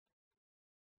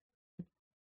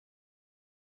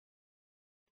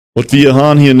Wat wir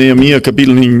haben hier in Nehemia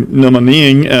Kapitel Nummer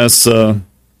 9 ist eine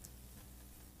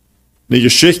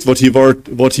Geschichte, wat hier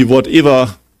wordt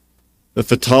immer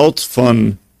vertaut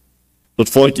von das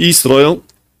Volk Israel.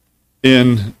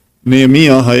 In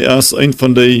Nehemia, er ist ein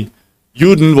von den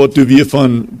Juden, wat wir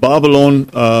von Babylon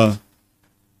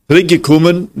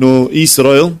zurückgekommen nach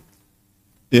Israel.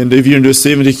 Und die werden durch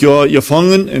 70 Jahre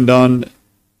gefangen und dann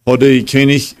hat der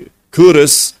König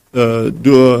Kures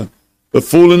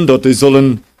befohlen, dass die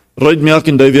sollen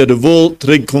merken, die werden wohl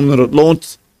zurückkommen in das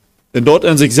Land. Und dort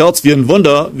an sich selbst wie ein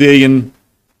Wunder, wegen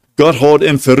Gott hat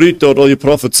ihm verrückt, dort alle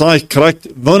prophezeit, kriegt,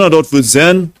 wenn dort wird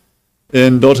sein,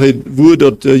 und dort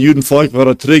wurde das Judenvolk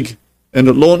war zurück in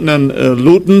das Land dann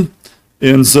looten.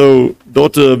 Und so,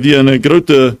 dort wie eine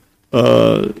große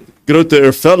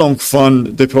Erfüllung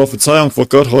von der Prophezeiung, was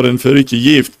Gott hat ihm verrückt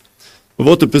gegeben.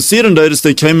 Was passieren da ist,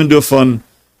 die kamen durch von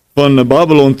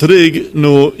Babylon zurück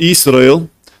nach Israel.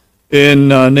 In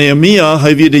Nehemia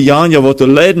haben wir die Jahre, was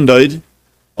leiden dort,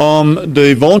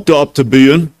 die Wand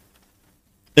abzubauen.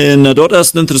 Und dort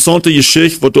ist eine interessante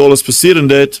Geschichte, was alles passieren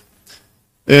dort.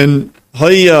 Und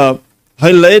er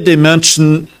leitet die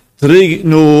Menschen zurück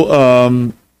nach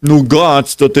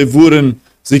Gott, dass die wurden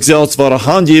sich selbst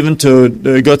handgeben zu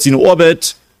Gott seine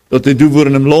Arbeit, dass die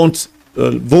wurden im Land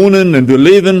wohnen und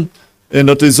leben, und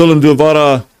dass die sollen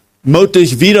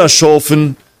mutig wieder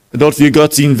schaffen, dass wir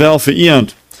Gott seinen Will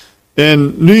vereint.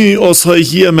 Und nu, als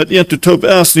hier mit ihr zu top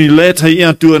ist, nu lädt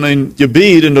ihr in ein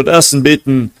Gebet, und das ist ein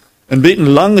beten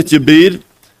langes Gebet,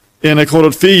 und ich habe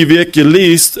das viele Wege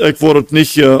gelesen, ich wollte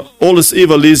nicht alles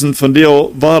überlesen von der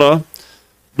Ware,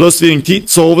 bloß wegen Zeit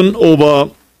zu haben,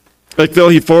 aber ich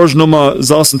will hier Vers Nummer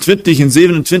 26 und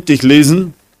 27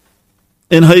 lesen,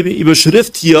 und habe die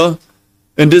Überschrift hier,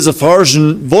 in dieser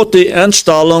Versen, was die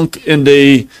Einstellung in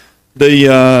die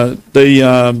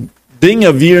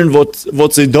Dinge wären,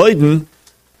 was sie deuten,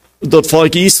 das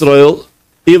Volk Israel,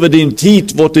 über den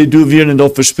Zeit, was die du wären in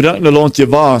das versprochene Land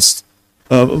gewasst.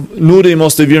 Nur dem,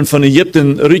 was die wären von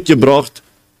Ägypten rückgebracht,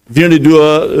 wären die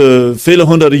durch viele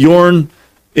hundert Jahren,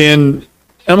 und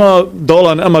immer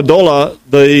Dollar,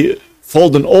 die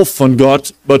fallen auf von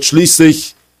Gott, aber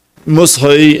schließlich muss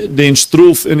er den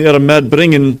Struf in ihre Macht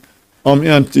bringen,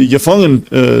 ihn gefangen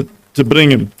zu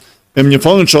bringen, in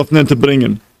Gefangenschaft zu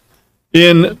bringen.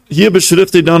 Und hier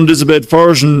beschriftet dann diese beiden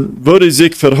Versen, würde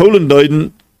sich verholen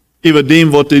deuten, über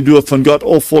dem, was die durch von Gott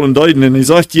auffallen deuten. Und er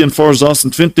sagt hier in Vers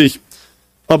 26,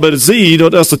 aber sie,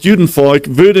 dort ist das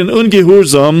Judenvolk, würden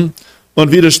ungehorsam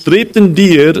und widerstrebten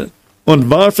dir und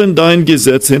warfen dein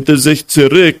Gesetz hinter sich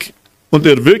zurück und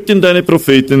erwürgten deine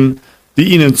Propheten,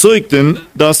 die ihnen zeugten,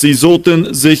 dass sie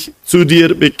sollten sich zu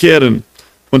dir bekehren,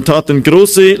 und taten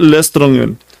große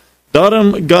Lästerungen.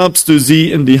 Darum gabst du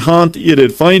sie in die Hand ihrer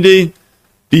Feinde,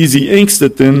 die sie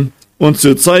ängsteten, und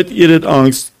zur Zeit ihrer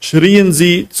Angst schrien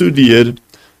sie zu dir,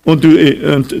 und du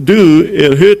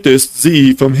erhörtest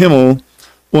sie vom Himmel,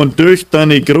 und durch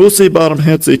deine große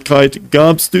Barmherzigkeit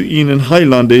gabst du ihnen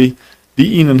Heilande, die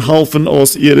ihnen halfen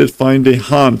aus ihrer Feinde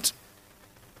Hand.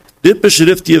 Das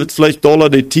beschrift hier vielleicht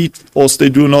die Zeit, als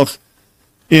die du noch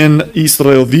in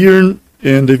Israel wären,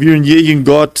 und die wären gegen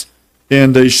Gott,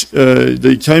 und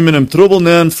die kamen im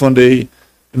Trubel von den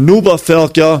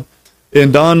Nuba-Völker,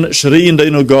 und dann schrien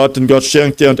die nur Gott, und Gott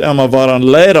schenkte, und einmal waren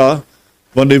Lehrer,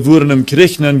 wenn die wurden im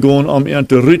Krieg gehen, um ihnen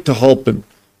zu helfen.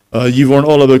 Die waren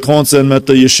alle bekannt sein mit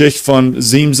der Geschichte von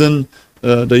Simson,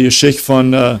 der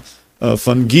Geschichte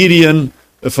von Gideon,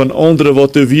 von anderen,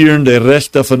 was die wären, die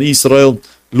Rechter von Israel,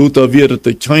 Luther wird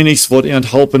der Königs, was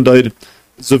ihnen helfen deuten,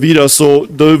 so wieder so,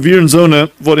 da wären Söhne,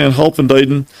 was ihnen helfen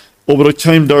deuten, aber das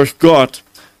kam durch Gott.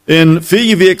 Und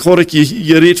viele Wege habe ich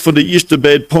geredet von den ersten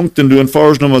beiden Punkten, in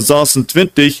Vers Nummer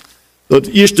 26, das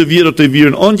erste wird, dass die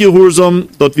wären ungehorsam,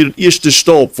 das wird der erste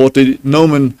Stab, was die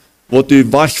nahmen, was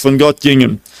die weg von Gott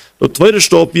gingen. Der zweite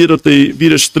Stab wird, dass die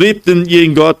widerstrebten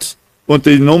gegen Gott, und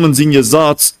die nahmen seinen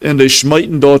Gesetz, und die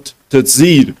schmeiten dort das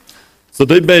Ziel. So,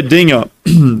 die beiden Dinge.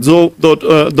 So, dort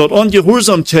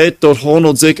Ungehorsamkeit, dort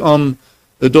handelt sich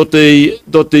dort die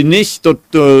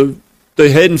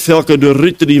Heidenvölker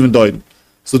durchtrieben deuten.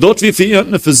 So, dort wie für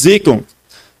eine Versiegelung.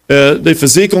 Die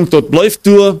Versiegelung dort bleibt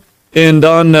durch, und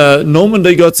dann nahmen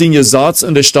die Gott seinen Gesetz,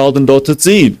 und die stellten dort das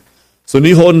Ziel. So,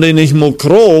 nie hatten die nicht mal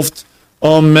Kraft,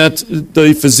 mit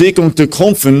der Versiegelung zu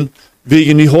kämpfen,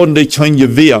 wegen die hatten die kein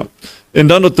Gewehr. Und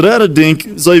dann das dritte Ding,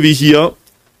 sei wie hier,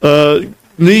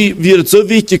 nie wird so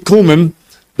wichtig kommen,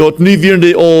 dort nie werden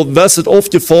die all Wässer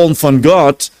aufgefallen von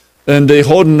Gott, und die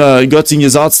haben Gott seinen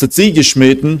Gesetz zu Ziel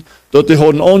geschmeten, dort die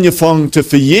haben angefangen zu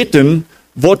verjäten,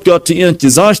 was Gott zu ihnen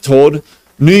gesagt hat.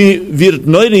 Nu wird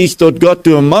nötig, dass Gott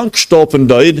durch Mank stoppen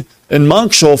deut, und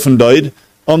Mank schaffen deut,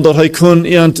 omdat hij kon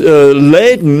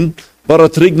leiden, waar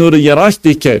het trägt nur de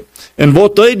gerechtigheid. En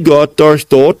wat deed God durch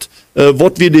dort,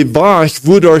 wat wir die Weg,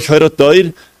 wodurch hij dat deed,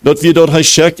 dat wir dort hij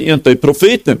schickt de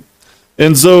profeten.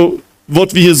 En zo,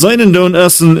 wat we hier zijn doen,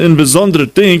 is een bijzondere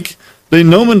ding, die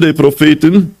noemen de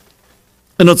profeten,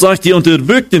 en dat zegt die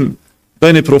unterdrückten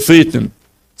deine profeten.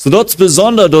 So dat is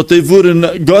bijzonder, dat die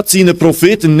worden Gott zijn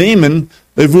profeten nemen,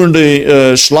 die worden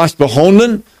die slecht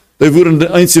behandelen, die worden de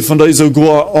einzige van die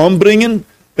sogar aanbrengen,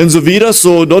 en zo wieder,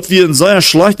 so dat we een zeer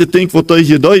slechte ding wat die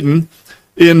hier duiden,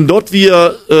 en dat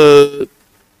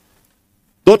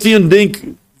we een ding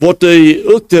wat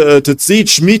die ook te Zeit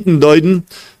schmieden duiden,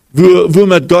 wo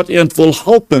met Gott wil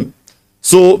helpen.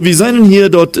 So, wir zijn hier,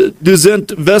 dat du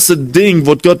sind wesse ding,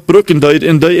 wat Gott brücken duid,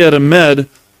 en die med,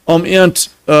 om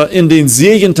in den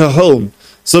Segen te houden.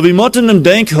 So, we moeten hem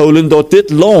denk houden, dat dit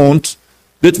land,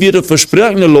 dit weer de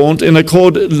versprechende land, en ik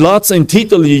had laatst een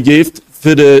titel gegeven,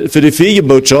 voor de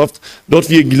Vegebotschaft, dat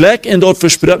wir Jlekj in dat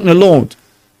versprechende land.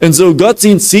 En zo Gott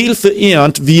zijn ziel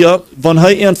vereint, wanneer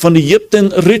hij van de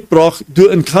Egypten uitbracht,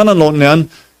 door een Kanaan nemen,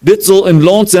 dit zal een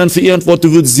land zijn vereint, wat du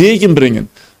wird Segen bringen.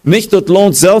 Nicht dat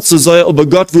land zelf zu sein, aber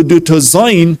Gott wird du te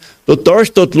zijn, dat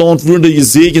durch dat land würde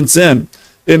gesegend zijn.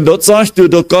 En dat zegt du,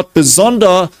 dat Gott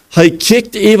besonder, hij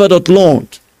kijkt over dat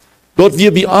land. Dat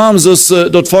wir bij arm, zoals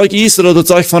dat volk Israël, dat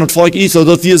zegt van het volk Israël,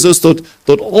 dat wir zoals dat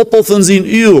appel van zijn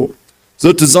uw,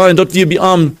 zo te zijn, dat wir bij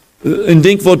arm, een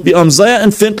ding wat bij arm zeer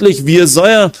empfindlich, wir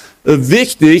zeer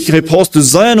wichtig, hij past de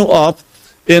zeer nu op,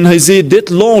 en hij zegt, dit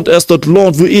land is dat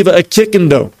land, wo even ik kijken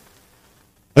doe.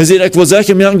 Hij zegt, ik wil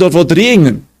zeker merken dat wat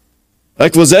regenen.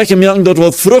 Ik wil zeker merken dat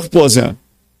wat vruchtbaar zijn.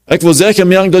 Ik wil zeker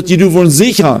merken dat je doet voor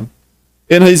zich gaan.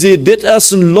 En hij zegt, dit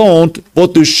is een land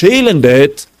wat du schelen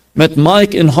deed met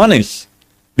melk en honig.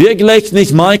 Wie gleicht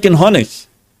niet melk en honig?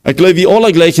 Ik geloof, wie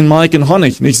alle gleichen melk en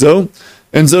honig, niet zo?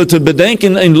 En zo te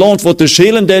bedenken, een land wat du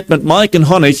schelen deed met melk en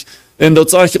honig, en dat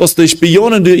zegt, als de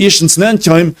spionen door eerstens neemt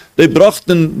kwamen, die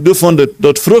brachten door van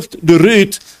dat vrucht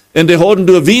eruit, en die hadden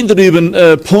door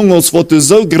windruben pongels, wat dus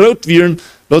zo groot waren,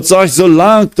 dat zegt, zo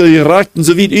lang, die raakten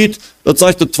zo weit uit, dat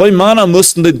zegt, dat 2 mannen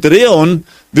moesten die drehen,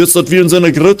 dus dat waren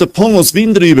zo'n grote pongels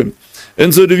windruben.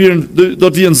 En zo,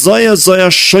 dat wir een zeer,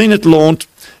 zeer schönes land,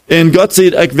 en God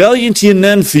zegt, ik wil je hier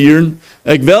nenvieren,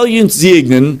 ik wil je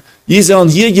segnen, je zal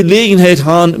hier gelegenheid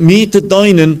hebben, mee te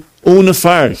dienen, ohne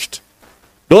Furcht.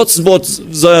 Dat is wat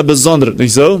zeer bijzonder,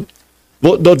 niet zo?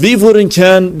 Dat we worden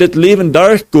kunnen dit leven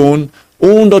doorgaan,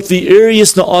 omdat we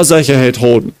ergens een onzekerheid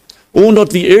hebben.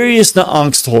 Omdat we ergens een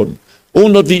angst hebben.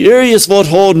 Omdat we ergens wat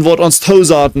hebben wat ons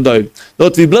toezaten doet.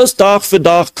 Dat we bloos dag voor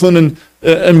dag kunnen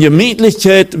in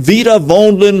gemeenlijkheid wieder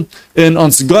wandelen en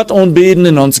ons Gott aanbeden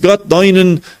en ons Gott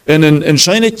dienen en een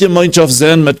schijnige gemeenschap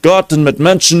zijn met God en met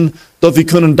mensen. Dat we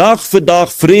kunnen dag voor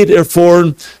dag vrede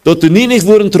ervaren. Dat we niet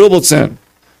worden troubled zijn.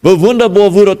 Hoe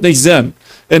wunderbaar wordt dat niet zijn.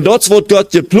 En dat is wat God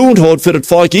gepland had voor het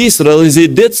volk Israël. Hij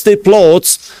zei, dit is de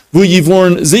plaats waar je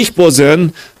worden zichtbaar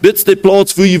zijn. Dit is de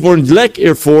plaats waar je worden Jlekj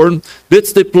ervaren. Dit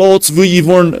is de plaats waar je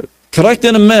worden kracht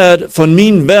in de med van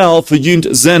mijn wel verjunt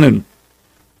zijn.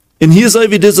 En hier zijn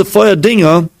we deze 4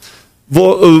 dingen,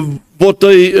 wat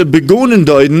die begonnen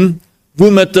deuten,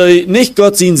 womit die niet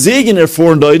God zijn Segen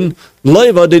ervaren deuten,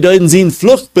 leider die deuten zijn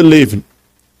vlucht beleven.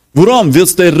 Waarom?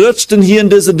 Willst die rutsten hier in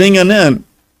deze dingen nemen?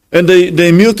 En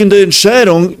die maken de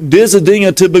Entscheidung, deze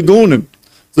dingen te beginnen.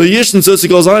 So, eerstens, zoals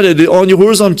ik al zei, die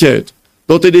ongehoorzaamheid.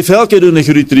 Dat die Völker nicht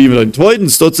uitdrijven doen.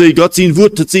 Tweitens, dat ze God zijn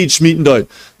woord te Zeit schmieden doen.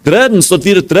 Drittens, dat we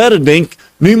het derde denken,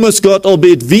 nu moet God al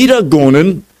beet wieder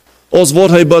gaan, als wat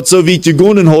hij bad zo weit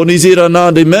gegaan had. Die zeggen,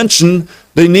 nou, die mensen,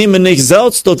 die nemen niet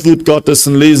zelfs dat woord Gottes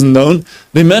en lezen doen.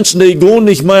 Die mensen, die gaan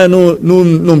niet meer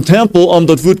naar Tempel, om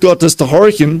dat woord Gottes te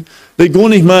horchen. Die gaan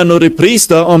niet meer naar de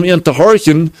priester, om ihn te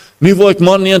horchen. Nu wil ik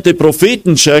man de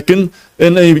profeten checken,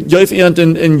 en geef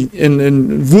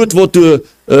een woord wat door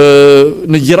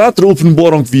een geratere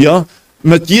openbaring via.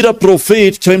 Met jeder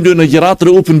profeet kwam door een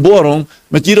geratere openbaring.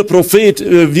 Met jeder profeet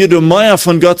weer door meer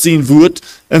van God zijn woord.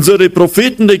 En zo die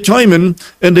profeten die kwamen,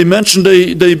 en die mensen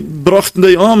die brachten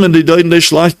die aan, en die deuten die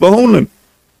slecht behandelen.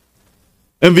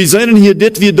 En we zijn hier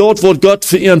dit weer dort, wat God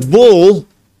vereint wil,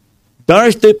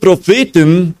 door de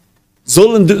profeten,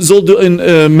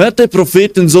 met de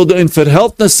profeten zal er een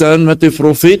verhältnis zijn met de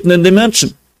profeten en de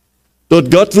mensen. Dat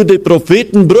God wil de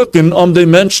profeten brücken, om de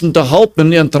mensen te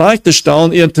helpen en terecht te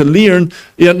stellen en te leren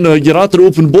en een geratere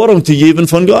openbaring te geven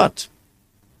van God.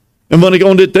 En wanneer ik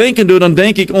aan dit denken doe, dan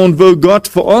denk ik aan wo God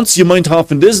voor ons gemeend heeft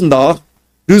in deze dag.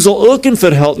 Du zal ook een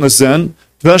verhältnis zijn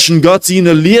tussen God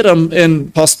zijn leraar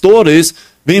en pastores,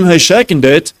 wem hij schicken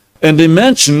deed, en de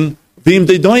mensen, wem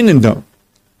die dienen doen.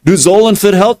 Du soll ein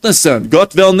Verhältnis sein.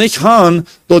 Gott will nicht haben,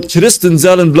 dass Christen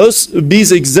sollen bloß bei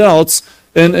sich selbst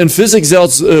und für sich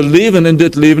selbst leben in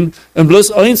das Leben und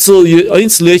bloß einzeln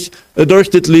durch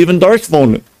das Leben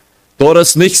durchwohnen. Das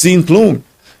ist nicht sein Plan.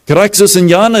 Gerade so in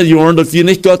Jahren, dass wir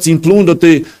nicht Gott sein Plan, dass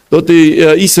die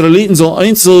Israeliten so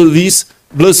einzelwies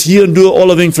bloß hier und da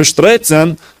alle wegen verstreut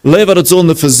sein, lieber das soll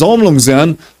eine Versammlung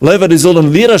sein, lieber die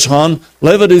sollen Lehrer haben,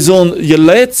 lieber die sollen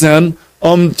geleitet sein,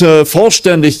 die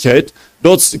Vollständigkeit.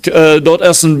 Dort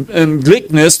ist ein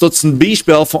Gleichnis, dort ist ein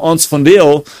Beispiel für uns von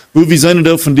dir, wo wir sind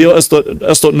da von dir, ist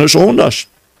dort nicht anders.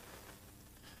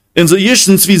 Und so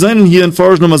erstens, wir sind hier in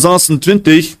Vers Nummer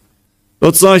 26,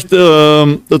 dort sagt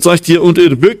hier, und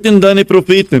wirkten deine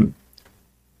Propheten.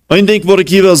 Ein Ding, wo ich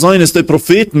hier will sein, ist, die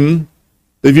Propheten,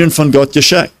 die werden von Gott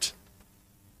geschickt.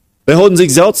 Die haben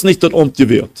sich selbst nicht dort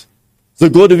umgewählt.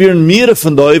 Sogar die werden mehrere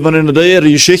von denen, wenn ihr ihre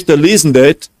Geschichte lesen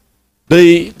wollt,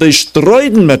 die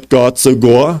streiten mit Gott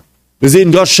sogar. Die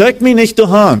sagen, Gott schickt mich nicht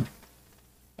dahin.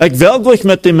 Ich will gleich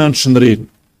mit den Menschen reden.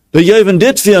 Die geben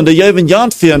das für, die geben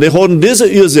Jant für, die haben diese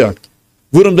Ursache,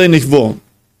 warum die nicht wollen.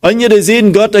 Einige, die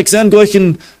sehen, Gott, ich sende gleich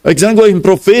einen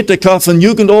Prophet, der kann von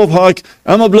Jugend auf,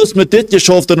 einmal bloß mit dit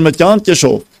geschafft oder mit Jant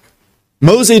geschafft.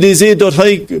 Mose, die sieht, dort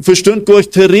verstund gleich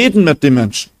zu reden mit den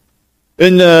Menschen.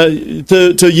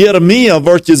 Zu Jeremia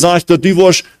wird gesagt, dass die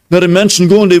was nach den Menschen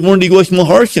gehen, die wollen die gleich mal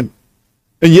horchen.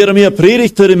 Und Jeremia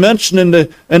predigt zu den Menschen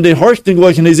und die horchen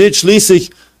gleich und er sieht schließlich,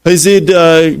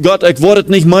 Gott, ich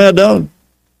werde nicht mehr da.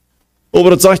 Aber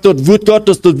das sagt dort, wird Gott,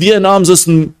 dass wir in Arm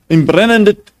sitzen, ein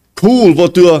brennendes Kohl,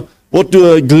 was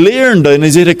du gelernt hast, und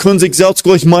er sagt, er kann sich selbst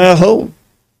gleich mehr holen.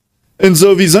 Und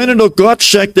so, wir sind doch Gott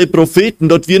schickt die Propheten,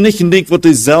 dass wir nicht in dem, was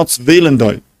die selbst wählen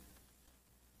wollen.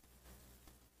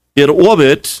 Ihre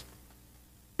Arbeit,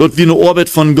 dort wie eine Arbeit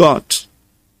von Gott.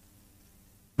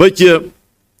 Weißt ihr,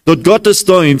 dort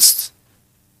Gottesdienst,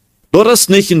 dort ist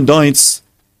nicht ein Dienst,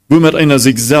 wo mit einer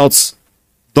sich selbst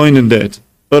dienen wird.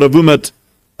 Oder wo mit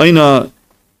einer,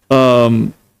 wo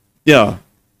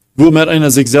mit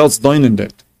einer sich selbst dienen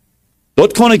wird.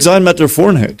 Dort kann ich sein mit der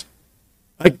Vornheit.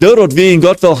 Ich dort, wie in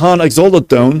Gott will haben, ich soll das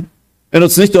tun. Und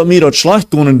es ist nicht, dass mir das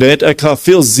schlecht tun wird. Ich habe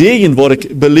viel Segen, was ich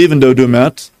beleben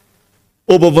damit.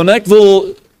 Aber wenn ich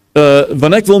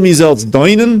will mich selbst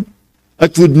dienen,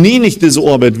 ich würde nie nicht diese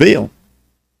Arbeit wählen.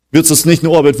 Wird es nicht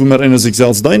eine Arbeit, wo man einer sich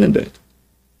selbst dienen wird.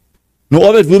 Eine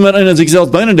Arbeit, wo man einer sich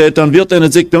selbst dienen wird, dann wird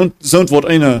einer sich so, was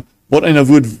einer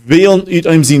würde wählen, uit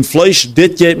einem sein Fleisch,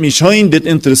 das geht mich ein, das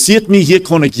interessiert mich, hier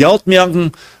kann ich Geld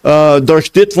merken,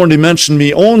 durch das wollen die Menschen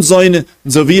mich ansehen,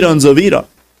 und so weiter und so weiter.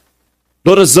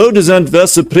 Das ist so, das sind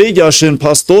welche Prediger und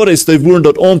Pastores, die wollen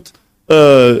dort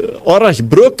arg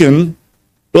brücken,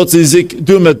 dass sie sich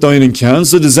damit dienen können,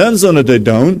 so die sind so nicht die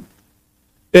tun.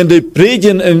 Und die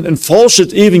predigen ein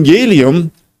falsches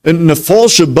Evangelium, eine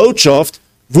falsche Botschaft,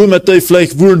 womit die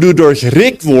vielleicht wollen du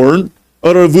durchgeregt worden,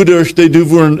 oder wodurch die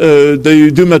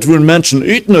damit wollen Menschen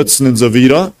utnutzen und so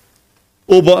weiter.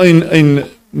 Aber ein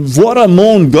wahrer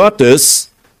Mann Gottes,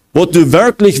 was du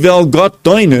wirklich will Gott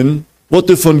dienen, was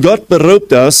du von Gott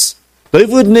beraubt hast,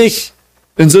 der wird nicht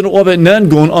in seine Arbeit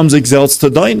hineingehen, um sich selbst zu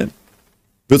dienen.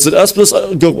 Wird es erst bloß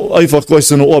einfach gleich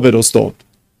seine Arbeit aus dort.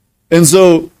 Und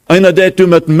so, einer, der du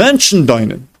mit Menschen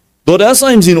dienen, dort ist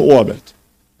ihm seine Arbeit.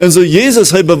 Und so,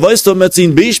 Jesus, er beweist doch mit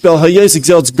seinem Beispiel, er ist sich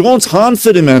selbst ganz hart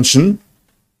für die Menschen,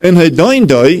 und er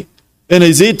dient euch, und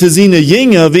er sieht zu seinen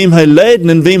Jüngern, wem er leiden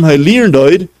und wem er lernt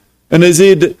euch, und er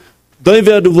sieht, die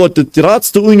werden, was die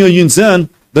letzte Jünger sein,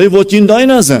 die wird ihn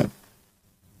deiner sein.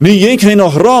 Nie jeng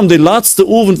noch Raum, die letzte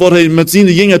Abend, wo er mit seinen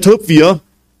Jüngern tut wir,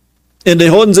 und die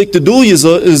haben sich da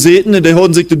durchgesehen, und die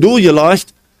haben sich da durchgelegt,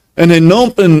 und er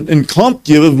nahm ein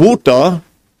Kampfgeber, Water,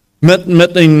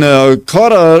 mit einem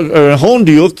Karre,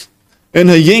 Handtuch, und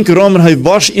er jeng Raum, und er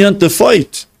wasch ihn zu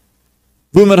feit.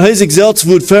 Wo man sich selbst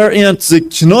wird verehrt, sich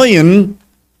knien,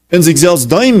 und sich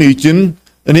selbst demütigen,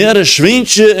 und er ein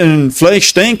Schweinchen und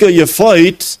Fleischstänker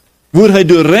gefeit, wo er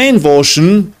du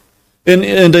reinwaschen, und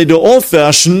er du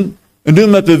aufwaschen, und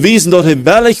damit bewiesen, dass er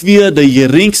wirklich wieder die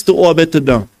geringste Arbeit tut.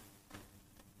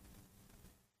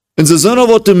 Und so sind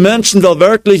was die Menschen will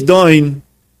wirklich tun,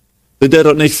 die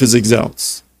das nicht für sich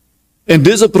selbst. Und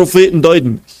diese Propheten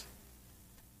deuten nicht.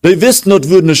 Die wissen, das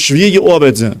würde eine schwierige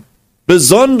Arbeit sein.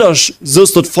 Besonders so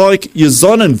ist das Volk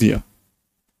gesonnen wir.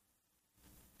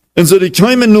 Und so die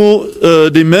kommen nur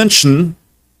die Menschen,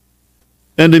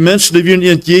 und die Menschen, die werden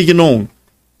irgendwie genommen.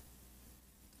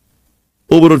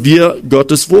 Aber das wir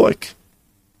Gottes Werk.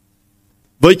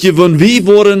 Weil wenn wir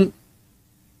wollen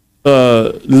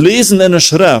lesen in der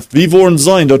Schrift, wir wollen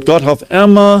sein, dass Gott hat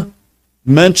immer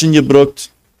Menschen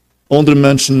gebraucht, andere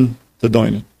Menschen zu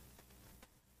dienen.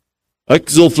 Ich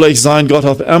soll vielleicht sagen, Gott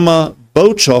hat immer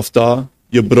Botschafter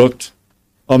gebraucht,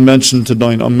 am Menschen zu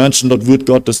dienen, am Menschen das Wort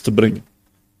Gottes zu bringen.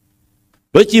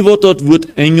 Weet je wat dat Wort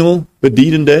Engel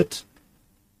bedienen dat?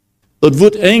 Dat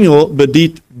Wort Engel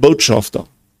bedient Botschafter.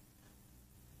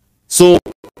 So,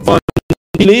 wenn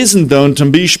wir lesen dann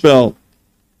zum Beispiel,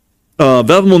 wir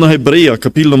haben mal Hebräer,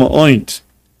 Kapitel Nummer 1.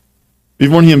 Wir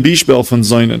wollen hier ein Beispiel von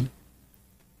sein.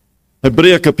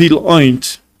 Hebräer, Kapitel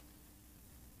 1.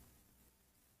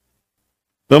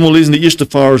 Wir wollen lesen die erste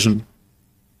Versen.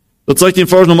 Das sagt in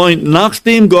Vers Nummer 1,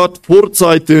 nachdem Gott vor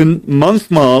Zeiten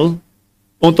manchmal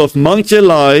und auf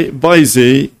mancherlei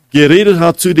Weise geredet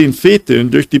hat zu den Vätern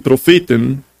durch die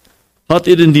Propheten, hat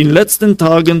er in den letzten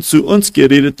Tagen zu uns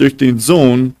geredet durch den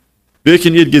Sohn,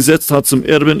 welchen er gesetzt hat zum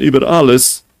Erben über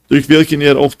alles, durch welchen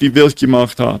er auch die Welt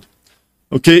gemacht hat.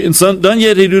 Okay, und dann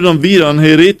redet er dann wieder,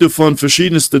 er redet von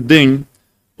verschiedensten Dingen,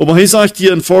 aber er sagt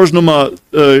hier in Vers Nummer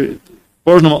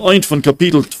 1 von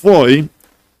Kapitel 2,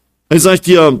 er sagt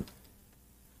hier,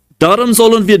 darum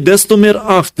sollen wir desto mehr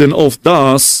achten auf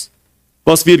das,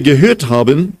 was wir gehört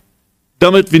haben,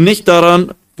 damit wir nicht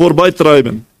daran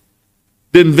vorbeitreiben.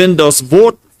 Denn wenn das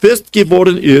Wort fest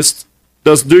geworden ist,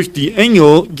 das durch die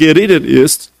Engel geredet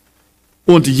ist,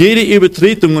 und jede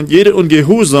Übertretung und jeder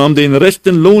Ungehorsam den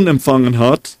rechten Lohn empfangen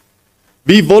hat,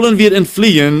 wie wollen wir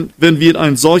entfliehen, wenn wir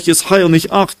ein solches Heil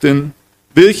nicht achten,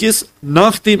 welches,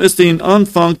 nachdem es den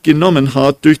Anfang genommen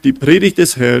hat durch die Predigt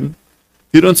des Herrn,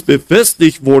 für uns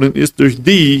befestigt worden ist durch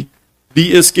die,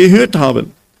 die es gehört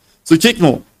haben. So, kijk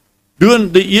mal,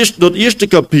 durch das erste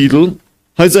Kapitel,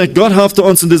 sagt Gott hat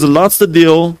uns in diesem letzten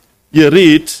Teil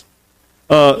geredet,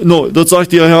 das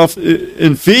sagt er,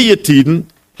 in Ferientiden,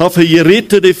 hat er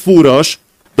geredet die Vorrasch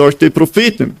durch die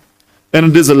Propheten. Und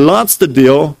in diesem letzten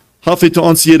Teil hat er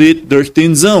uns geredet durch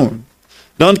den Sohn.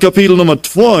 Dann Kapitel Nummer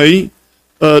 2,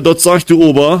 dort sagt er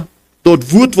aber,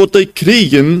 dort wird, was die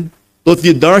kriegen, dort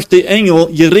wird durch die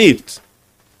Engel geredet.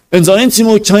 Und so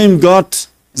einmal kam Gott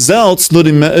selbst nur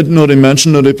die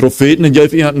Menschen, nur die Propheten, und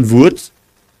gab ihnen ein Wort.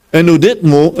 Und nur dit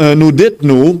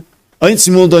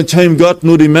einmal dann kam Gott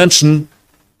nur die Menschen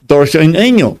durch einen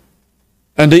Engel.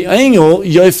 Und die Engel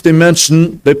gab den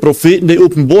Menschen, die Propheten, die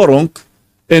Offenbarung,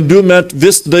 und damit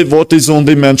wissen die, was die sollen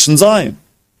die Menschen sein.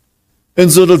 Und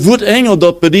so das Wort Engel,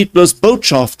 das bedient bloß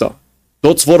Botschafter.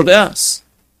 Das Wort es.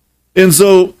 Und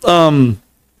so,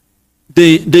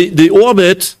 die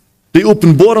Arbeit, die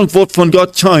Offenbarung, was von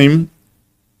Gott kam,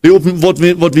 was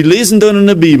wir lesen dann in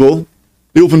der Bibel,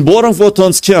 die Offenbarung, was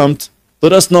uns kommt,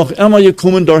 das ist noch immer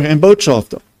gekommen durch einen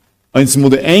Botschafter. Einmal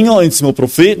die Engel, einmal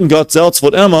Propheten, Gott selbst,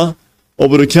 was immer,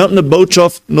 aber da kommt eine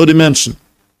Botschaft nur die Menschen.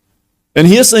 Und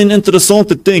hier ist ein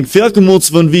interessantes Ding.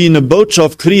 Vielmals, wenn wir eine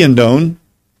Botschaft kriegen, dann,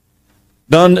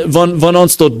 wenn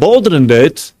uns dort baldern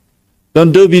geht,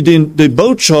 dann dürfen wir die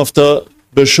Botschafter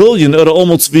beschuldigen, oder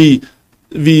almost wie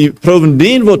proben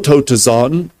den, was tot zu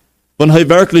sagen, wenn er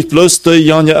wirklich bloß die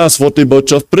Janja ist, was die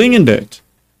Botschaft bringen wird.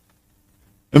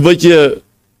 Und weil je,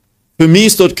 für mich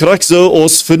ist das krass so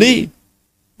als für die.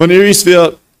 Wenn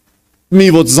wer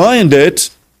mir was sagen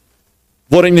wird,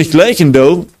 was ich nicht gleichen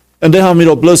do, und die haben mir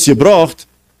das bloß gebracht,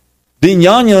 den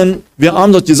Janjan, wir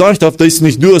haben das gesagt, das ist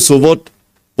nicht durch, so was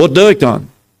tue ich dann?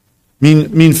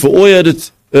 Mein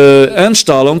verurteilte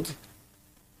Einstellung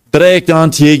trägt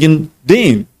dann gegen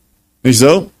den. Nicht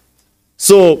so?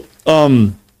 So,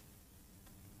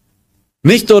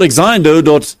 nicht, dass ich sagen will,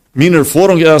 dass meine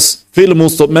Erfahrung ist, viele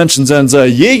muss dort Menschen sein,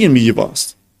 die gegen mich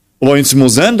was. Aber ich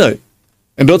muss sein,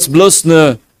 und das ist bloß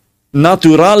eine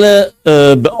naturale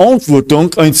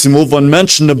Beantwortung, einmal, wenn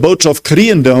Menschen eine Botschaft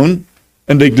kriegen dann,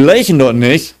 und die gleichen dort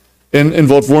nicht, und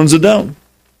was wollen sie dann?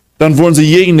 Dann wollen sie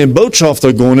gegen den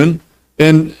Botschafter gehen,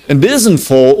 und in diesem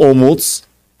Fall almost,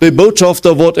 der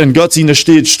Botschafter, was in Gott seine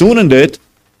steht, stunden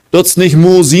das ist nicht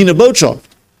nur seine Botschaft.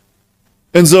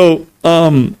 Und so,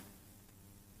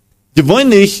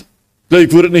 gewöhnlich, gleich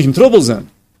würde es nicht in Trouble sein.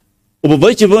 Aber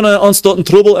weißt du, wenn uns dort in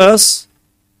Trouble ist,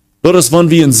 das ist, wenn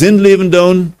wir in Sinn leben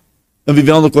tun, und wir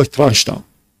werden doch gleich tragisch da.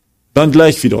 Dann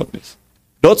gleich wie dort nicht.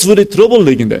 Dort würde die Trouble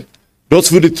liegen,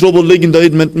 dort würde die Trouble liegen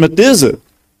mit dieser.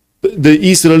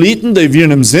 Die Israeliten, die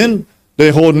wären im Sinn,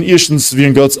 die haben erstens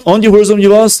wie Gottes ungehorsam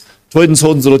gewesen, zweitens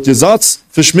haben sie das Gesetz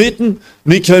verschmähten,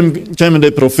 nicht kamen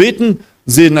die Propheten,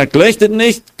 sehen erklärt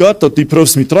nicht, Gott hat die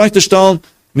Profis mit Rechte stellen,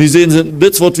 und die sehen,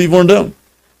 das was wir wollen tun.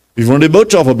 Wir wollen die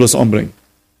Botschafter bloß anbringen.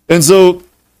 Und so,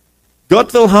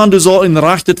 Gott will haben, du soll ein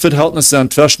rechtes Verhältnis sein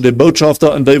zwischen den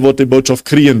Botschafter und die, die Botschaft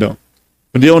kriegen da.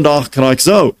 Und die und auch krieg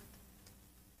so.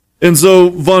 Und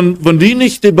so, wenn die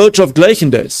nicht die Botschaft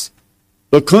gleichen ist,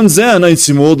 da kann sein,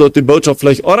 einmal, dass die Botschaft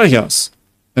vielleicht arg ist.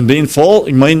 In dem Fall,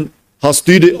 ich meine, hast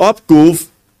du die Abgabe,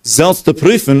 selbst zu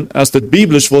prüfen, ist das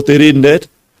biblisch, was die reden,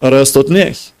 oder ist das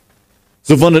nicht?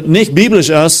 So, wenn es nicht biblisch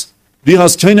ist, du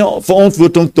hast keine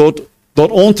Verantwortung dort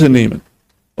unternehmen.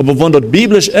 Aber wenn das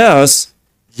biblisch ist,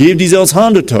 gib die selbst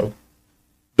Hand zu.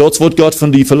 Das wird Gott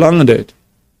von dir verlangen.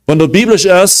 Wenn das biblisch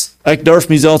ist, ich darf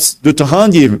mich selbst durch die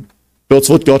Hand geben. Das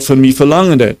wird Gott von mir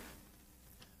verlangen.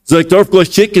 So, ich darf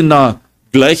gleich kicken nach,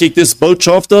 gleich ich das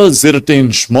Botschafter, seht den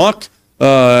Geschmack,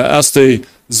 als die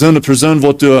so eine Person,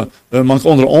 die manch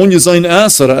andere angesehen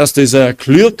ist, oder als die sehr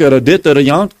klug, oder dit, oder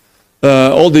jant,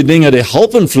 all die Dinge, die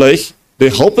helfen vielleicht,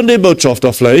 die helfen die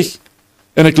Botschafter vielleicht.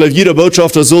 Und ich glaube, jeder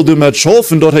Botschafter soll damit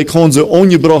schaffen, dass er kann so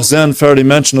ungebracht sein für die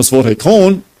Menschen, das was er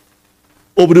kann.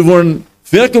 Aber die wollen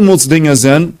Dinge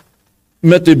sein,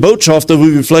 mit den Botschafter, wo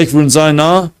wir vielleicht würden sagen,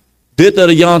 na, dit,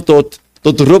 oder jant, das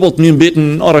rubbelt mir ein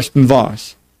bisschen in rechten Weg.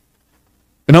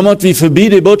 Und dann müssen wir vorbei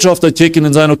die Botschafter checken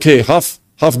und sagen, okay,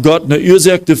 hat Gott eine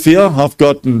Ursache dafür, hat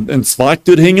Gott einen Zweig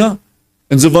dorthin?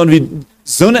 Und so wollen wir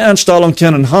so eine Einstellung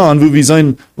können haben, wo wir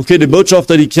sagen, okay, die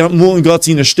Botschafter, die nur in Gott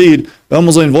ihnen steht, da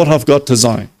muss ein Wort auf Gott zu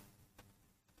sein.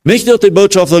 Nicht, dass die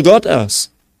Botschafter Gott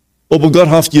ist, aber Gott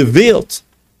hat gewählt,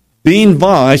 den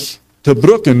Weg zu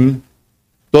brücken,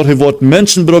 dass er wird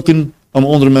Menschen brücken, um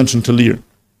andere Menschen zu lehren.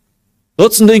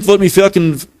 Das ist ein Ding, was mich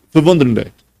wirklich verwundern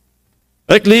lässt.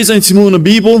 Ich lese einmal in der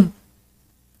Bibel,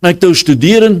 ich tue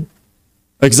studieren,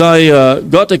 ich sage,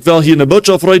 Gott, ich will hier eine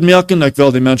Botschaft reinmerken, ich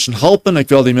will die Menschen helfen, ich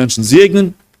will die Menschen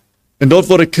segnen. Und dort,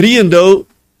 wo ich kriegen, dort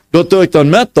tue ich dann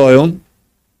mitteilen.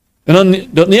 Und dann,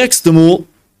 das nächste Mal,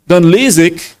 dann lese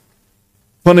ich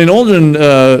von den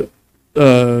anderen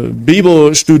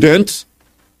Bibelstudenten,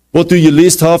 was du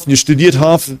gelesen hast, studiert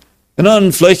hast, und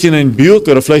dann vielleicht in ein Buch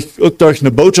oder vielleicht auch durch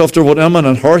eine Botschaft oder was immer,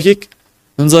 dann höre ich,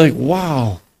 dann sage ich,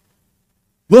 wow,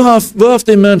 wo hat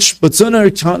der Mensch mit so einer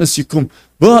Erkenntnis gekommen?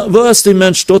 Wo ist der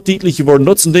Mensch dort deutlich geworden?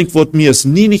 Das ist ein Ding, was mir ist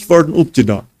nie nicht worden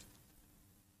aufgedacht.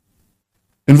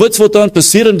 Und was wird dann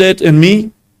passieren in mir?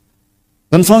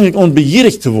 Dann fange ich an,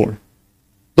 begierig zu werden.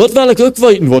 Dort will ich auch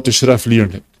weiten, was die Schrift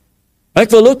lernt.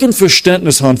 Ich will auch ein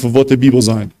Verständnis haben, von was die Bibel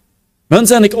sagt. Dann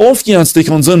sage ich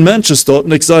aufgehenstig an so einen Menschen dort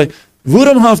und ich sage,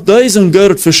 warum hat dieser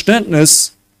ein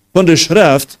Verständnis von der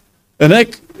Schrift? Und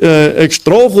ich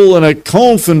strauchel und ich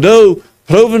komme von da,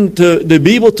 proben die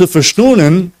Bibel zu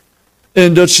verstehen,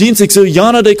 und das schien sich so,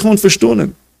 ja, die kann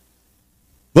verstehen.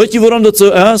 Weißt du, warum das so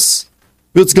ist?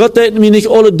 Weil Gott hat mir nicht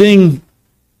alle Dinge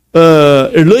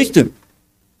erleuchten.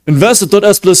 Und weißt du,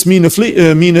 das ist bloß meine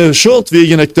Schuld,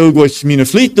 wegen ich da durch meine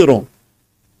Pflicht darum.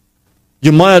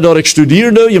 Je mehr, dass ich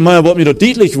studiere, je mehr, wird mir das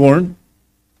deutlich worden.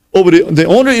 Aber die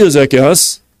andere Ursache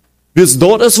ist, weil das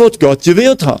ist, was Gott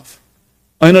gewählt hat.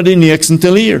 Einer der Nächsten zu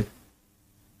lehren.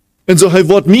 Und so, er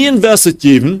wird mir ein Vers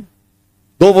geben,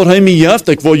 da wird er mir gesagt,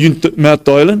 ich will ihn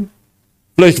mitteilen.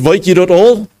 Vielleicht weiß ihr das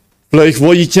all, vielleicht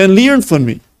will ich kein Lehren von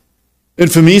mir.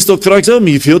 Und für mich ist das gleich so,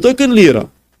 mir fehlt auch ein Lehrer.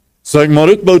 So, ich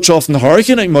muss auch Botschaften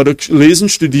horchen, ich muss auch lesen,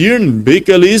 studieren,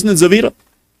 Bücher lesen und so weiter.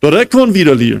 Da kann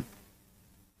wieder lehren.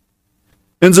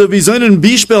 Und so, wir sind ein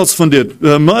Beispiel von dir,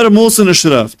 mehrmals in der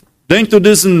Schrift. Denkt du,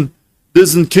 diesen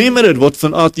Kämmerer, was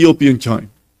von Äthiopien kam.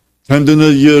 Kam in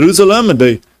Jerusalem,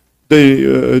 die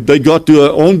Gott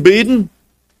anbeten,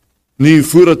 nie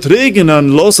vor trägen, dann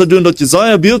los er das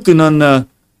Jesaja-Buch und dann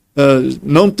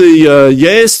nimmt die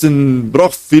Jäst und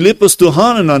braucht Philippus durch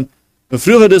Hand und dann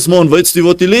früher das Mann, weißt du,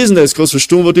 was die lesen ist, kannst du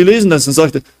verstehen, was die lesen ist, und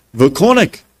sagte, wo kann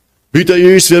ich? Bitte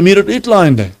erst, wer mir das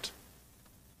mitleihen hat.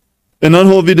 Und dann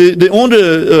haben wir die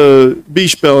andere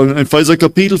Beispiel, in Epheser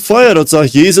Kapitel 4, das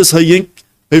sagt, Jesus,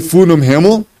 er fuhr im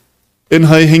Himmel, und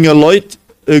er hing Leute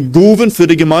Guven für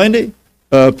die Gemeinde,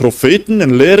 Propheten und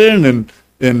Lehrer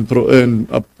und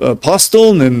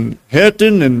Aposteln und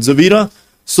Hirten und so weiter.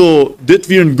 So, das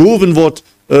wir ein Guven, was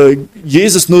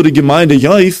Jesus nur die Gemeinde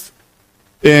gab,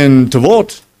 und zu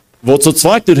Wort, was so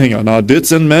zweigt dort hängen. Na, das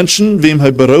sind Menschen, wem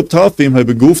er beraubt hat, wem er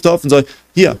beguft hat, und sagt,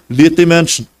 hier, lehrt die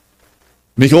Menschen.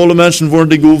 Nicht alle Menschen wollen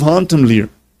die Guf haben zum Lehren.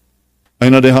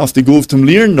 Einer, der hat die Guf zum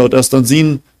Lehren, das ist dann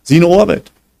seine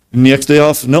Arbeit. Der nächste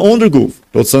hat eine andere Guf,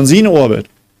 das ist dann seine Arbeit.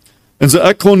 Und so,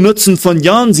 er kann nutzen von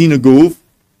Jan seine Guf,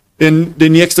 und der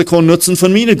nächste kann nutzen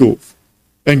von meiner Guf.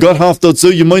 Und Gott hat das so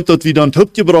gemeint, dass wir dann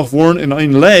Taub gebracht wurden in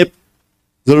ein Leib,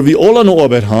 so wir alle eine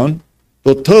Arbeit haben,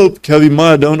 dat Taub kann wir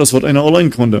mehr tun, als was einer allein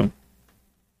kann tun.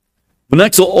 Wenn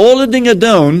ich so alle Dinge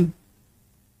tun,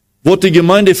 was die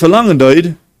Gemeinde verlangen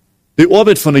tut, die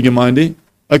Arbeit von der Gemeinde,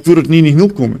 ich würde nie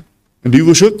nicht kommen. Und die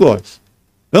würde auch gleich.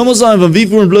 Da muss sagen, wenn wir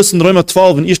wollen bloß in Römer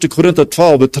 12, in 1. Korinther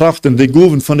 12 betrachten, die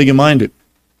Gaben von der Gemeinde.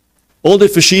 All die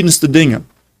verschiedensten Dinge.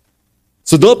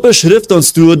 So dort beschreibt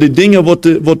uns du die Dinge,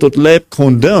 was dort lebt,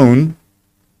 kann tun.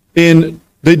 Und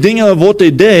die Dinge, was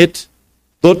die tut,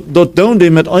 dort tun die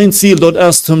mit einem Ziel, dort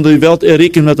erst um die Welt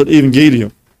erreichen mit dem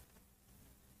Evangelium.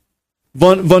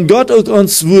 wenn Gott auch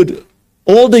uns wird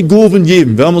all die Gaben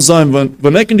geben, wir haben sagen,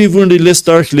 wenn ich die würden die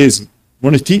Liste durchlesen,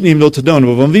 wenn ich Zeit nehmen, das zu tun,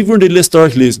 aber wenn wir würden die Liste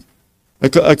durchlesen,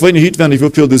 ich weiß nicht, wie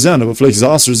viel das sind, aber vielleicht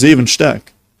 6 oder 7 Stück.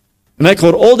 Und ich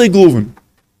habe all die Gaben,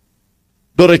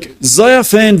 dass ich sehr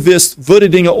fein wist, die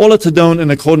Dinge alle zu tun, und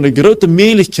ich habe eine große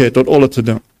Möglichkeit, das alle zu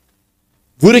tun.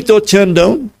 Würde ich das können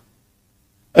tun?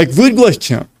 Ich würde gleich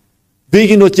können.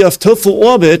 Wegen, dass ich auf zu viel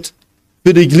Arbeit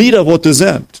für die Glieder, was du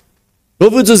sind.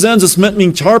 Da würde ich sagen, das ist mit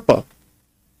meinem Körper.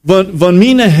 Wenn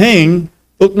meine Hänge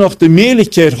auch noch die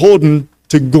Möglichkeit haben,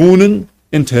 zu gehen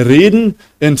und zu reden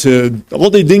und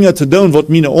all die Dinge zu tun, was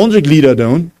meine anderen Glieder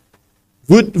tun,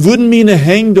 würden meine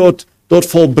Hänge dort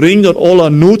vollbringen, dort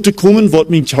alle Noten kommen, was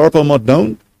mein Körper macht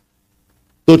tun?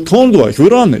 Das kann gleich,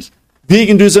 warum nicht?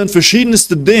 Wegen du sind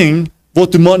verschiedenste Dinge,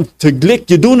 was du man zu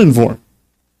Jlekj tun wollen.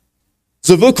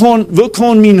 So, wo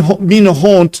kann meine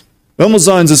Hand, wenn man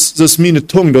sagen, das ist meine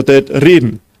Zunge, dort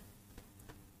reden.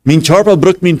 Mein Körper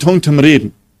braucht meine Zunge zum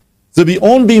Reden. So, wie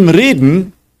an beim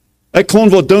Reden, ich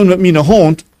kann was tun mit meiner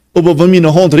Hand, aber wenn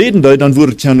meine Hand reden darf, dann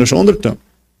würde ich ja nichts anderes tun.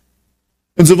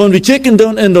 Und so, wenn wir kicken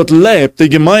dann in das Leib, die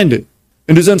Gemeinde,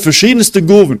 und das sind verschiedenste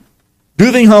Gaben.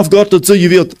 Du wegen auf Gott dazu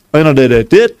gewählt, einer der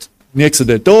das, nächster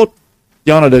der dort,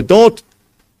 die andere der dort.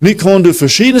 Nicht kann du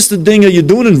verschiedenste Dinge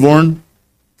tun wollen,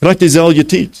 kriegt dieselbe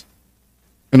Zeit.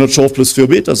 Und das schafft bloß viel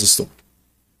besser als es dort.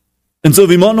 Und so,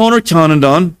 wie man anerkennen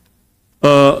dann,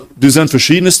 du sind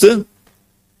verschiedenste,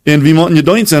 und wie man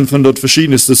gedeint sind von dort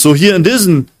verschiedenste. So hier in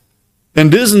diesen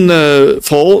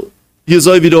Fall, hier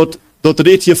sei wie dort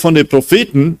redet hier von den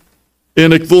Propheten,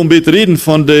 und ich will ein bisschen reden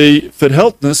von dem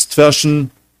Verhältnis zwischen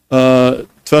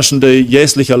den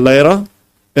geistlichen Lehrer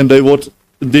und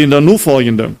denen dann nur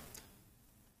folgenden.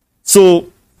 So,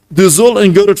 du soll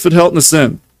ein gutes Verhältnis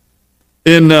sein.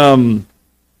 Und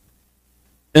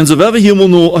so werden wir hier mal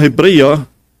noch Hebräer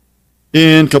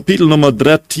in Kapitel Nummer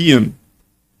 13.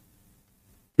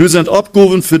 Wir sind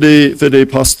abgehoben für die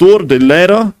Pastor, die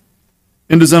Lehrer,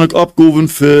 und wir sind auch abgehoben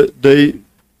für die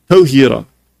Tauhierer.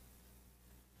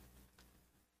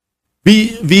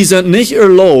 Wir sind nicht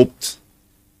erlaubt,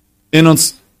 in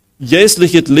uns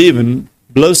geistliches Leben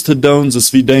bloß zu tun,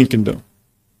 was wir denken.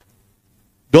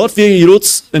 Dort wir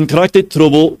jetzt in Charakter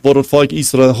Trouble, wo das Volk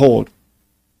Israel hat.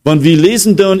 Wenn wir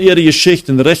lesen dann ihre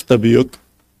Geschichten in Richterbuch,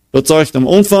 das sagt am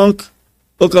Anfang,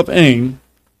 auch ab eng,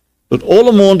 dass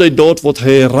alle Menschen dort, was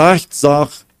er recht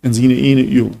sagt, in seine eine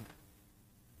Augen.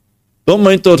 Das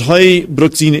meint, dass er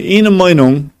braucht seine eine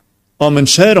Meinung, um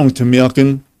Entscheidung zu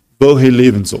merken, wo er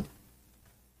leben soll.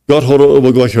 Gott hat er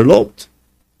aber gleich erlaubt.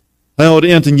 Er hat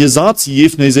einen Gesetz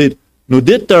gegeben, und er sagt, nur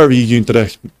das darf ich nicht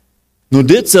rechten. Nur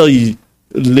das soll ich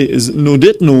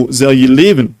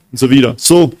leben, und so weiter.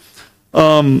 So,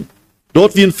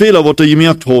 dort wie ein Fehler, was er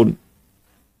gemerkt hat.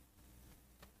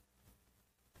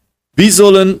 Wir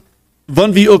sollen,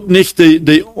 wenn wir auch nicht die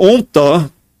Beamter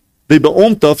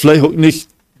vielleicht auch nicht,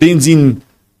 den seine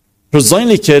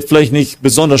Persönlichkeit vielleicht nicht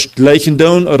besonders gleichen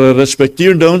tun oder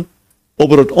respektieren tun,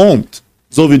 aber das Amt,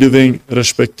 so wie du wen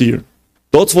respektieren.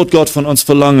 Das wird Gott von uns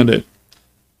verlangen.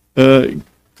 Kriegen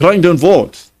ein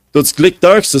Wort, das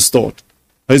Jlekj ist dort.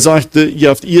 Er sagte, ihr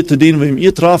habt ihr zu denen, wem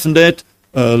ihr trafen det,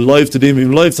 Leib zu denen,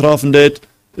 wem Leib trafen det,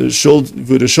 Schuld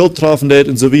würde Schuld trafen det,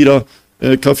 und so weiter.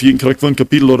 Ich habe hier ein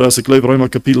Kapitel, oder ich glaube einmal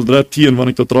Kapitel 13, wenn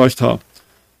ich das reicht habe.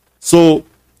 So,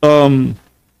 wenn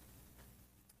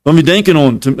wir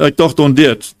denken ich dachte an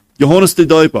das, Johannes der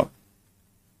Täufer.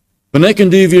 Wenn ich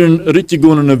und die wir richtig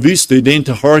gehen in der Wüste, den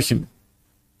zu horchen.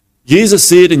 Jesus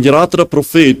sagt, ein geratener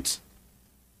Prophet,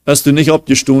 hast du nicht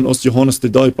abgestoßen aus Johannes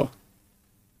der Täufer.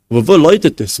 Aber wo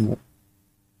leitet das mal?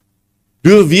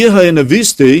 Wir in der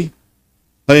Wüste,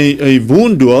 er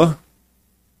wohnt da,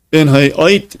 und er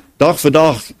eit Tag für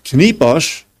Tag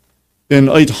Kniepasch, und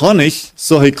eit Honig,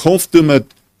 so er kauft mit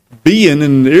Bienen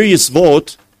in irgendes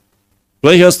Wort,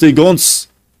 vielleicht hast du ganz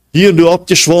hier und da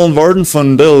abgeschwollen worden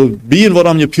von den Bienen, die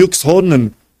am gepjuckst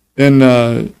haben, und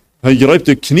er greift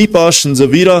die Kniepasch und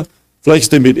so weiter, vielleicht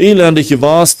ist er mit elendig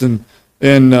gewasst, und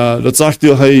das sagt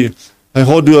er, er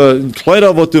hat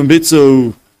Kleider, die ein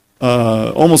bisschen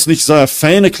almost nicht sehr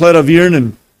feine Kleider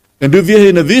wären, und du wir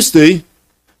in der Wüste,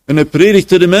 und er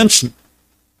predigte die Menschen.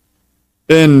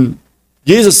 Und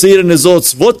Jesus sagt in der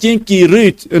Satz, was denkt ihr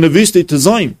rüht, in der Wüste zu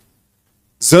sein?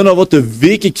 Sind er, was die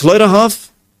wege Kleider hat?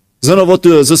 Sind er, was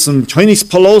das ein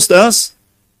Königspalast ist?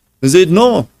 Er sagt,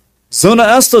 no,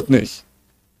 Söhne ist das nicht.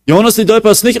 Johannes der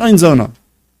Täufer ist nicht ein Söhne.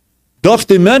 Doch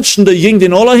die Menschen, die gingen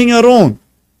den alle heran,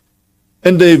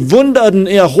 und die wunderten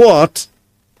hört,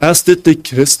 ist das der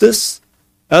Christus?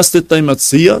 Ist das der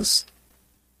Messias?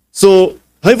 So,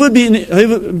 bei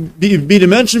den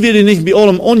Menschen wird nicht bei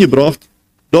allem angebracht,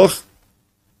 doch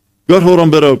Gott hat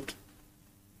ihn beraubt.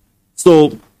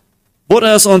 So,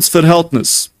 was ist ons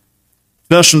Verhältnis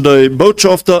zwischen der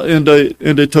Botschafter und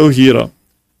der Tohira?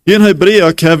 Hier in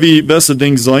Hebräer kann wie besser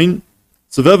Ding sein.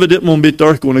 So, wenn wir das mal ein bisschen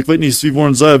durchgehen, ich weiß nicht, wie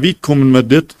wollen sehr weit kommen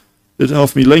mit das. Das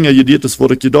hat mich länger gedauert, als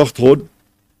was ich gedacht habe.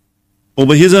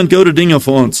 Aber hier sind gute Dinge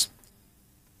für uns.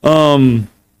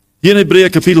 Hier in Hebräer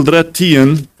Kapitel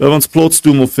 13, wenn wir uns Platz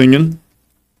tun fingen.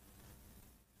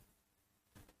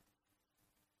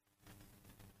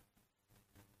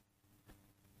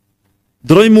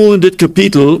 Dreimal in das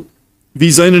Kapitel,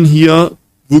 wir sind hier,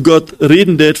 wo Gott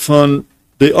reden wird von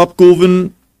den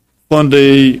Abgaben von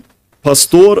der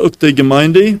Pastor und der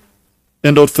Gemeinde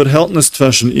und das Verhältnis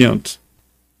zwischen ihnen.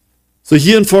 So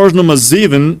hier in Vers Nummer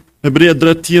 7, Hebräer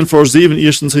 13, Vers 7,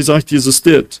 erstens, sagt Jesus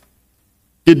das.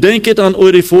 Gedenket an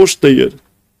eure Vorsteher,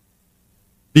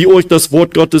 die euch das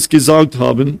Wort Gottes gesagt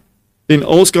haben, den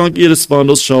Ausgang ihres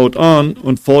Wandels schaut an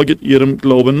und folget ihrem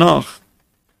Glauben nach.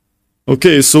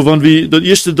 Okay, so wenn wir das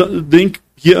erste Ding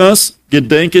hier ist,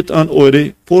 gedenket an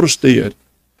eure Vorsteher.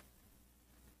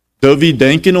 Da wir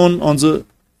denken an unsere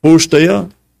Vorsteher,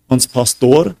 ans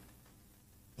Pastor,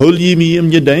 hol je mir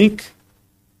im Gedenk,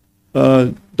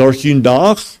 durch jeden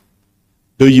Tag,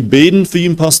 durch je beten für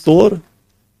den Pastor.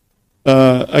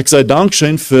 Ich sei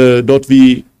Dankeschön für, dass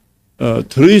wir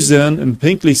treu sind und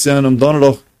pünktlich sind, um dann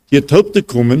noch hier taub zu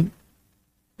kommen.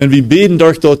 Und wir beten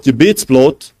durch das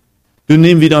Gebetsblatt. Dann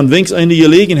nehmen wir dann wenigstens eine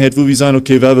Gelegenheit, wo wir sagen,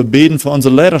 okay, wir beten für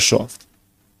unsere Lehrerschaft.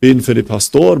 Beten für den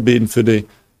Pastor, beten für die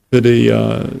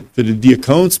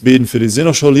Diakons, beten für die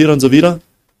Sinnerschullehrer und so weiter.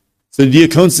 So die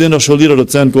Diakons, Sinnerschullehrer,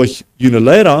 das sind gleich jene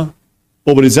Lehrer,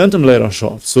 aber die sind in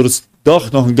Lehrerschaft. So das ist doch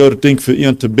noch ein gutes Ding für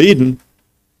ihn zu beten.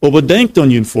 Aber denkt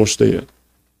an jeden Vorsteher.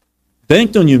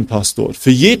 Denkt an jeden Pastor.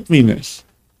 Vergeht mich nicht.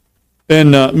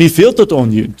 Und mir fehlt das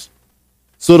an jeden.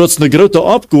 So das ist eine große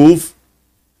Abgabe.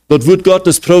 Das wird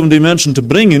Gottes proben, die Menschen zu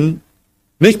bringen,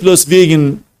 nicht bloß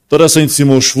wegen, dass es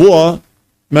immer schwer,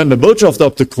 mit einer Botschaft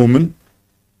abzukommen,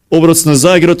 aber das ist eine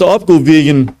sehr große Abgabe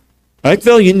wegen, ich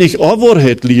will ihn nicht auch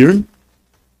Wahrheit lehren,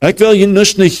 ich will ihn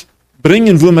nicht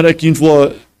bringen, wo man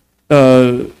irgendwo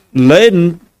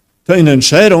leiden, für eine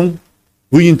Entscheidung,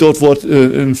 wo ihn dort wird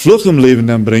in Flucht im Leben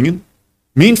dann bringen.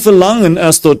 Mein Verlangen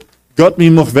ist, dass Gott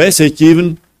mir noch Weisheit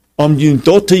geben, um ihn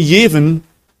dort zu geben,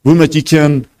 wo man die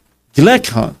kann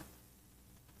Jlekj haben.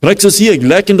 Rechts ist hier,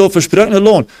 Jlekj in das Vesproaknet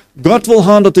Land. Gott will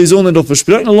haben, dass die Sohn in das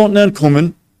Vesproaknet Land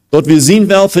ankommen, dass wir sehen,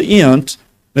 wer verehrt.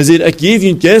 Er sagt, ich gebe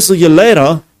ihnen geistliche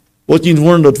Lehrer, was ihnen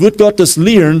wollen, das wird Gottes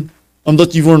lehren, und dass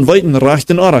die wollen weiten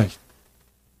Recht und Unrecht.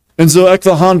 Und so, ich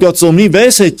will haben, Gott soll mir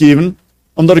Weisheit geben,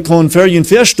 und dass ich kann für ihn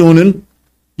verstehen,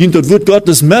 ihnen das wird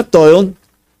Gottes mitteilen,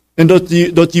 und dass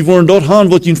die wollen dort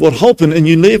haben, was ihnen helfen in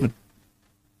ihrem Leben.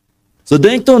 So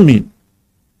denkt an mich.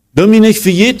 Will mich nicht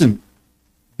vergeten.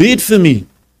 Bet für mich.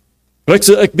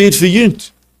 Ich bete für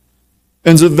jünt.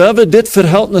 Und so, wenn wir das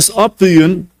Verhältnis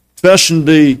abbauen zwischen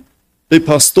dem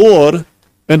Pastor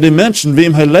und den Menschen,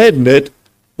 wem er leiden hat,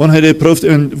 wenn er die prüft,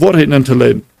 in Wahrheit zu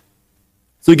leiden.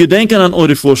 So, gedenken an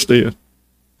eure Vorsteher,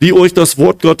 die euch das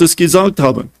Wort Gottes gesagt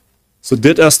haben. So,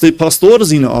 das ist der Pastor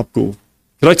seine Abgabe.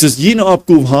 Kriegst es jene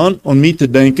Abgabe haben, um mich zu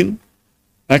denken.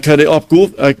 Ich habe die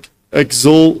Abgabe, ich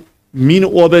soll meine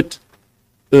Arbeit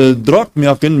Druck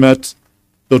merken mit,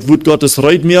 dort wird Gottes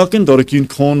Reit merken, dass ich ihnen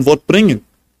kann was bringen.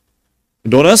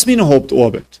 Und das ist meine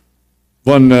Hauptarbeit.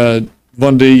 Wenn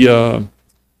der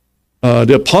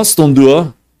Apostel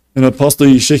da in der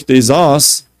Apostelgeschichte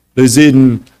saß, die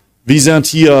sehen, wir sind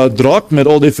hier Druck mit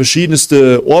all der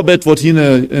verschiedensten Arbeit, was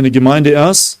hier in der Gemeinde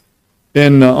ist,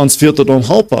 und uns fehlt das um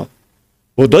Helfer.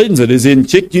 Was deuten sie? Die sehen,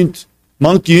 kiek jünt,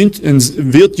 mank jünt,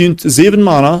 und wird jünt 7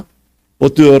 Männer,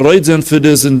 was du bereit sind für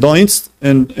diesen Dienst,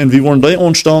 und wir wollen die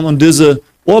anstellen an diese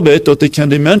Arbeit, dass die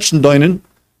die Menschen dienen,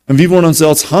 und wir wollen uns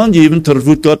als Hand geben, das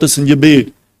wird Gottes in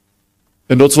Gebet.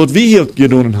 Und das ist, was wir hier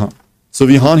getan haben. So,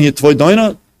 wir haben hier 2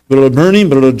 Diener, Bruder Bernie,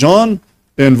 Bruder John,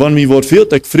 und wenn mir was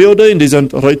fehlt, ich freue die, und die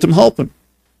sind bereit zum Helfen.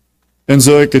 Und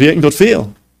so, ich rechne das viel.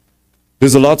 Das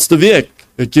ist der letzte Weg.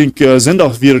 Ich ging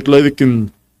Sonntag wieder, glaube ich,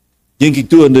 ging ich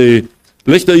durch in die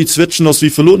Lichter switchen, als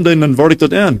wir verloren sind, dann warte ich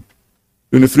das an.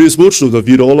 In der frühen Botschaft, da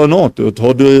wieder alle Nacht, das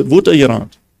hat die Wutter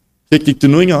gerannt. Ich die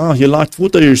nur, hier lag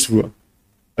Wutter erst vor.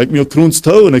 Ich mir krunz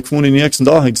Tau, und ich fand den nächsten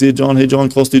Tag, ich sehe John, hey John,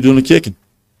 kannst du dir kicken?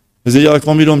 Ich sehe, ja, ich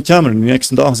komme wieder um die Kamera, den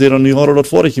nächsten Tag sehe ich dann, ich habe das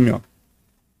vor im Jahr.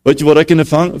 Weißt du, was ich in der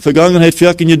Vergangenheit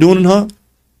für getan habe?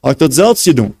 Habe ich das selbst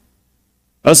getan.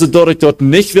 Also, dass ich das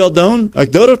nicht will tun, ich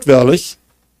tue das wirklich.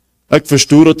 Ich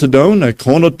verstehe das zu tun, ich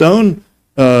kann das tun,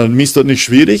 mir ist das nicht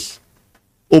schwierig.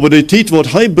 Aber die Zeit,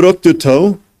 was ich braucht zu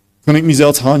tun, kann ich mir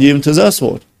selbst angeben zu das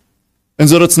Wort. Und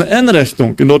so, das ist eine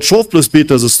Einrichtung, und das schafft bloß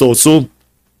besser, als es dort. So,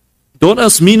 Dort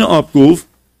ist meine Aufgabe,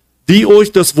 wie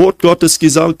euch das Wort Gottes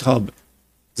gesagt habe.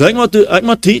 Sag mal,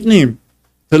 Zeit nehmen,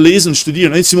 zu lesen,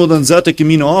 studieren. Einmal dann sitze ich in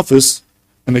meinem Office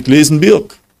und ich lese ein Buch.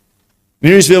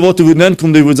 Mir ist wer, was du nennen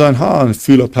kommt, der würde sagen,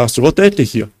 Fühler, Pastor, was tät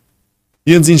ich hier?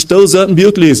 Hier sind still, ein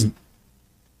Buch lesen.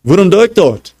 Warum tue ich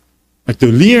dort? Ich tue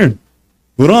lernen.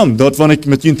 Warum? Dort, wenn ich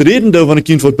mit ihnen reden will, wenn ich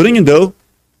ihnen was bringen will,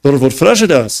 dort wird frischer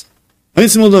das.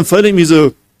 Einmal dann fühle ich mich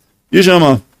so, ich schau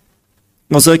mal,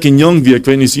 als ich ein Jung wie, ich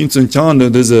weiß nicht, 17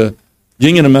 Jahren, diese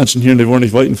jüngere Menschen hier, die wollen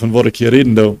nicht weiten, von was ich hier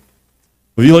reden will.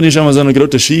 Aber wir haben nicht einmal so eine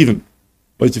große Schieven.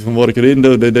 Weißt du, von was ich reden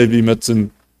will, die wie mit so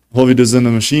einer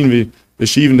Maschine, wie die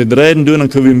Schieven, die drehen, dann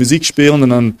können wir Musik spielen, und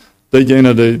dann,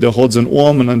 der hat so einen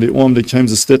Arm, und an den Arm, der kommt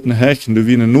so stetten Hecht, und du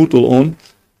wie eine Nutel an,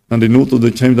 und die Nutel,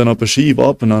 die kommt dann auf der Schiebe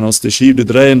ab, und dann aus der Schiebe,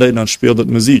 die drehen, dann spielt das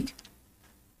Musik.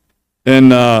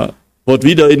 Und, was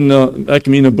wieder ich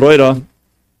meine Brüder,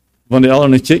 wenn die alle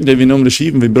nicht kicken, die wir um die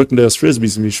Schieben, wir brücken die als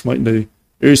Frisbees, und wir schmeißen die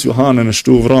erst so Hand in den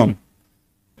Stuhl ran.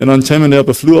 Und dann kommen die auf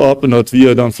der Flur ab, und hat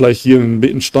wir dann vielleicht hier ein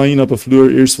bisschen Stein auf der Flur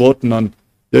erst warten, und dann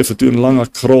der ein langer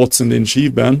Kreuz in den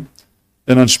Schiebbein.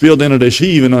 Und dann spielt einer die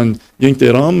Schiebe, und dann jinkt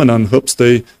der ran, und dann hüpft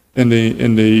die in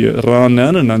die Ran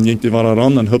an, und dann jinkt die Ware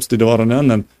ran, dann hüpft die Ware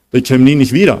an, und die kommen nie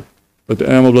nicht wieder. Das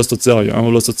einmal bloß das Zellje,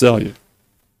 einmal bloß das Zellje.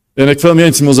 Und ich will mir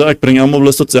jetzt mal sagen, ich bringe einmal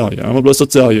bloß das Zellje, einmal bloß das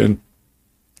Zellje.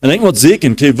 Und ich muss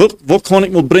sehen, okay, was kann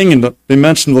ich mal bringen, dass die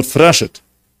Menschen was freschet?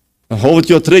 Dann habe ich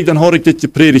ja trägt, dann habe ich das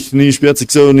gepredigt, nie spät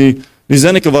sich so, nie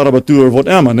Seneca war aber du, was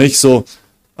immer, nicht? So,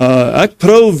 ich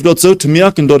probiere das so zu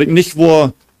merken, dass ich nicht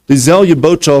wo dieselbe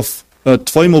Botschaft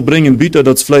zweimal bringen, bitte,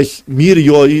 dass vielleicht mehrere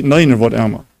Jahre nein, was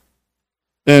immer.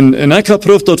 Und ich habe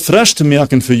probiert, das frisch zu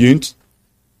merken für jünt.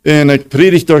 Und ich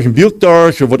predige durch ein Buch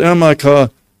durch, oder was immer, ich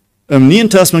habe im Neuen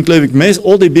Testament, glaube ich, meist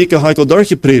all die Bücher habe ich auch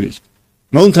durchgepredigt.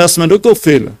 Im Alten Testament auch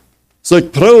viele. So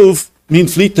ich probiere, mein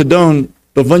Flied zu tun,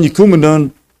 dass wenn ihr kommen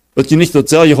dann, dass je nicht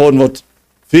dasselbe haben, was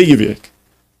fähig wird.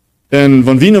 Und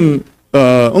wenn wir in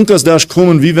Unkersdash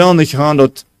kommen, wir wollen nicht haben,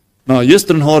 dass,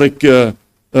 gestern habe ich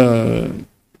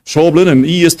Schabeln, und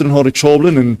gestern habe ich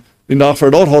Schabeln, und den Tag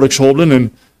vor dort habe ich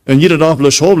Schabeln, und jeder Tag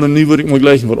bloß Schabeln, und nie würde ich mal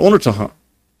gleich was anderes haben.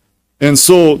 Und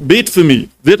so, bet für mich,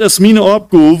 wird es meine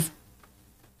Aufgabe,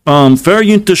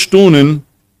 verjüngte Stunden,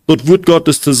 dort Wort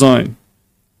Gottes zu sein.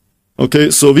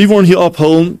 Okay, so wir wollen hier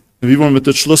abholen. Wir wollen mit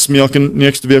dem Schluss merken.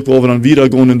 Nächste Woche wollen wir dann wieder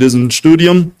gehen in diesem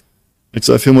Studium. Ich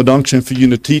sage vielen Dank für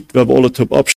Ihre Zeit. Wir haben alle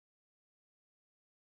top abschließen.